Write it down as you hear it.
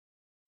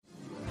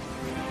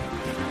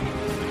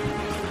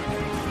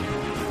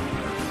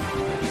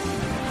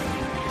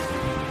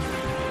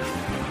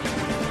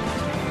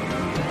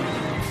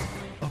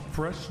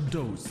fresh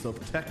dose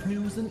of tech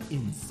news and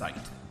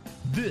insight.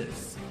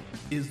 This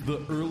is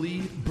the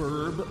Early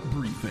Burb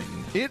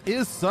Briefing. It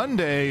is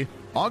Sunday,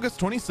 August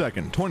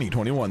 22nd,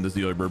 2021. This is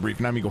the Early Burb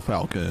Briefing. I'm Eagle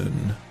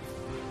Falcon.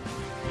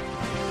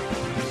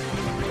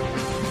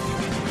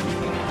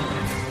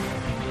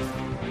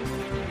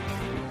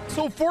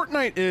 So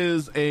Fortnite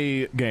is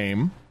a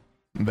game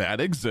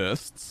that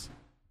exists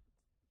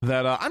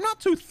that I'm not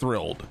too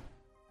thrilled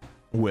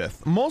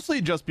with, mostly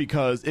just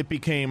because it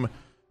became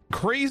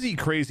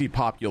crazy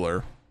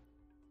popular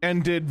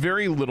and did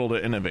very little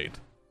to innovate.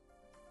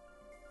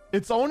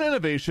 Its own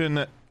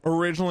innovation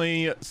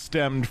originally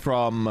stemmed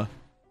from,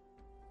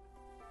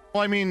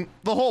 well, I mean,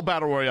 the whole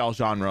battle royale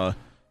genre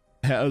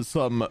has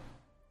some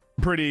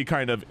pretty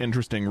kind of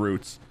interesting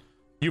roots.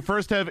 You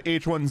first have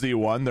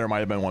H1Z1. There might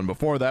have been one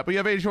before that, but you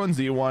have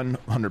H1Z1,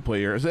 100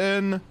 players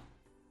in,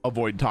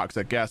 avoid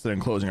toxic gas that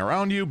enclosing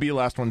around you, be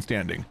last one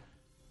standing.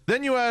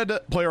 Then you had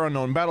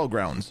PlayerUnknown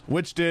Battlegrounds,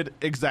 which did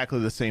exactly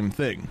the same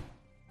thing.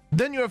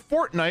 Then you have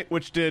Fortnite,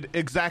 which did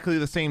exactly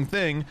the same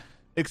thing,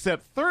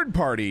 except third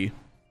party,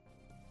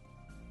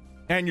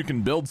 and you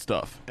can build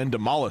stuff and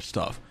demolish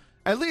stuff.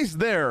 At least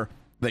there,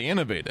 they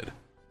innovated.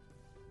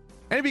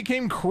 And it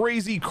became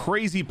crazy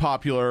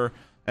popular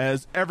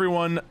as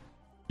everyone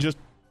just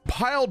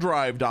pile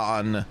drived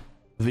on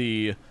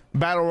the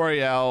battle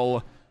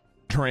royale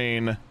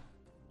train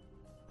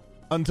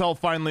until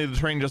finally the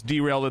train just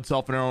derailed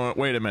itself and everyone went,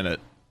 wait a minute,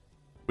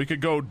 we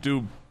could go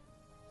do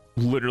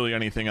literally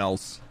anything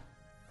else.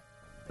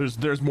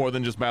 There's more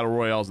than just battle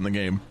royales in the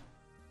game.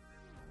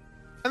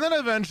 And then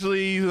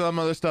eventually some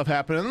other stuff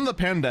happened, and then the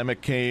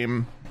pandemic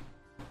came,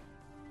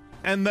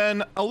 and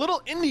then a little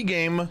indie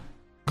game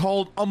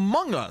called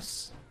Among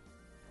Us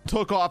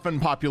took off in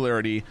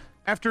popularity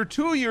after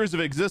 2 years of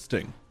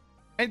existing.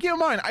 And keep in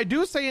mind, I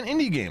do say an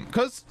indie game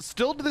because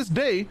still to this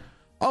day,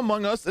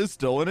 Among Us is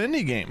still an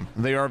indie game.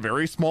 They are a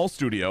very small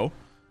studio.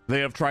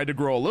 They have tried to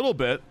grow a little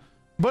bit,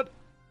 but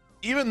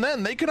even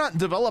then, they cannot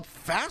develop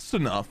fast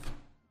enough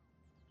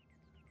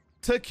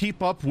to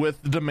keep up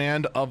with the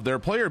demand of their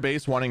player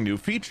base wanting new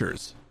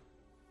features.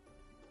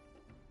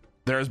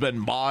 There's been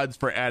mods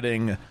for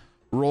adding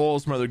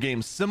roles from other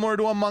games similar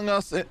to Among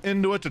Us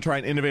into it to try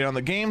and innovate on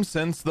the game,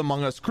 since the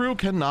Among Us crew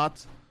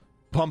cannot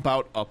pump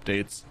out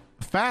updates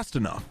fast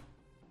enough.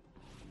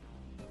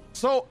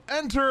 So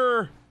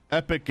enter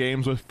Epic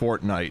Games with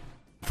Fortnite.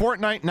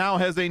 Fortnite now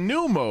has a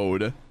new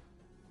mode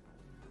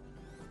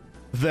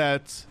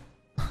that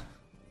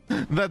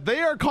they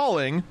are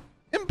calling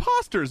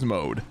Imposters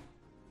Mode,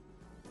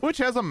 which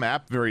has a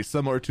map very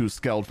similar to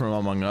Skeld from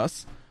Among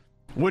Us,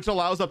 which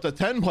allows up to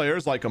 10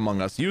 players like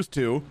Among Us used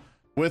to,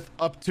 with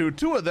up to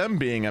 2 of them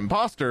being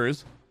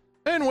imposters,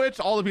 in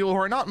which all the people who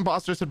are not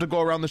imposters have to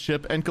go around the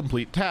ship and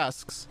complete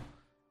tasks,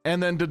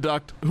 and then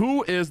deduct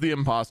who is the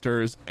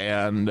imposters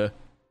and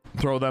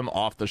throw them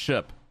off the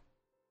ship.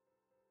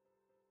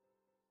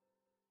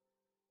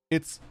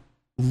 It's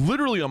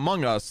literally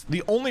Among Us.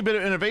 The only bit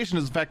of innovation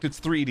is the fact it's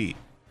 3D.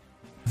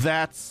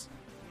 That's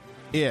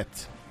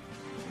it.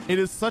 It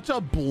is such a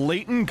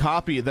blatant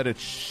copy that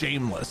it's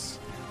shameless.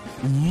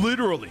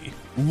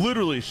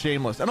 Literally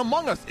shameless. And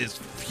Among Us is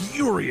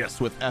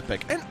furious with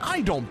Epic, and I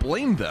don't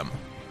blame them.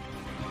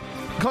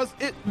 Because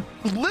it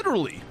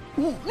literally,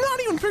 not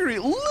even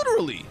figuratively,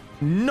 literally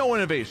no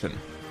innovation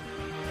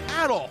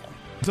at all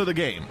to the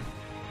game.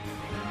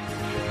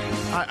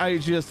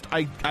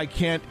 I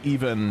can't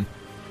even,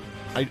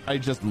 I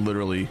just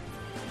literally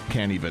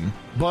can't even.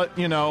 But,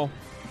 you know,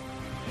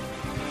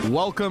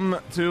 welcome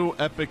to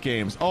Epic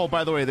Games. Oh,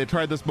 by the way, they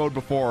tried this mode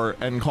before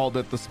and called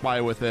it the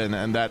Spy Within,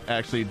 and that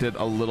actually did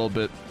a little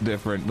bit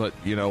different. But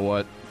you know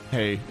what?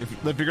 Hey,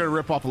 if you're gonna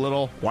rip off a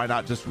little, why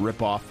not just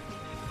rip off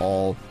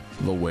all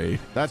the way?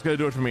 That's gonna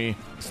do it for me.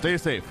 Stay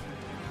safe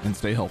and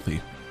stay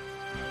healthy.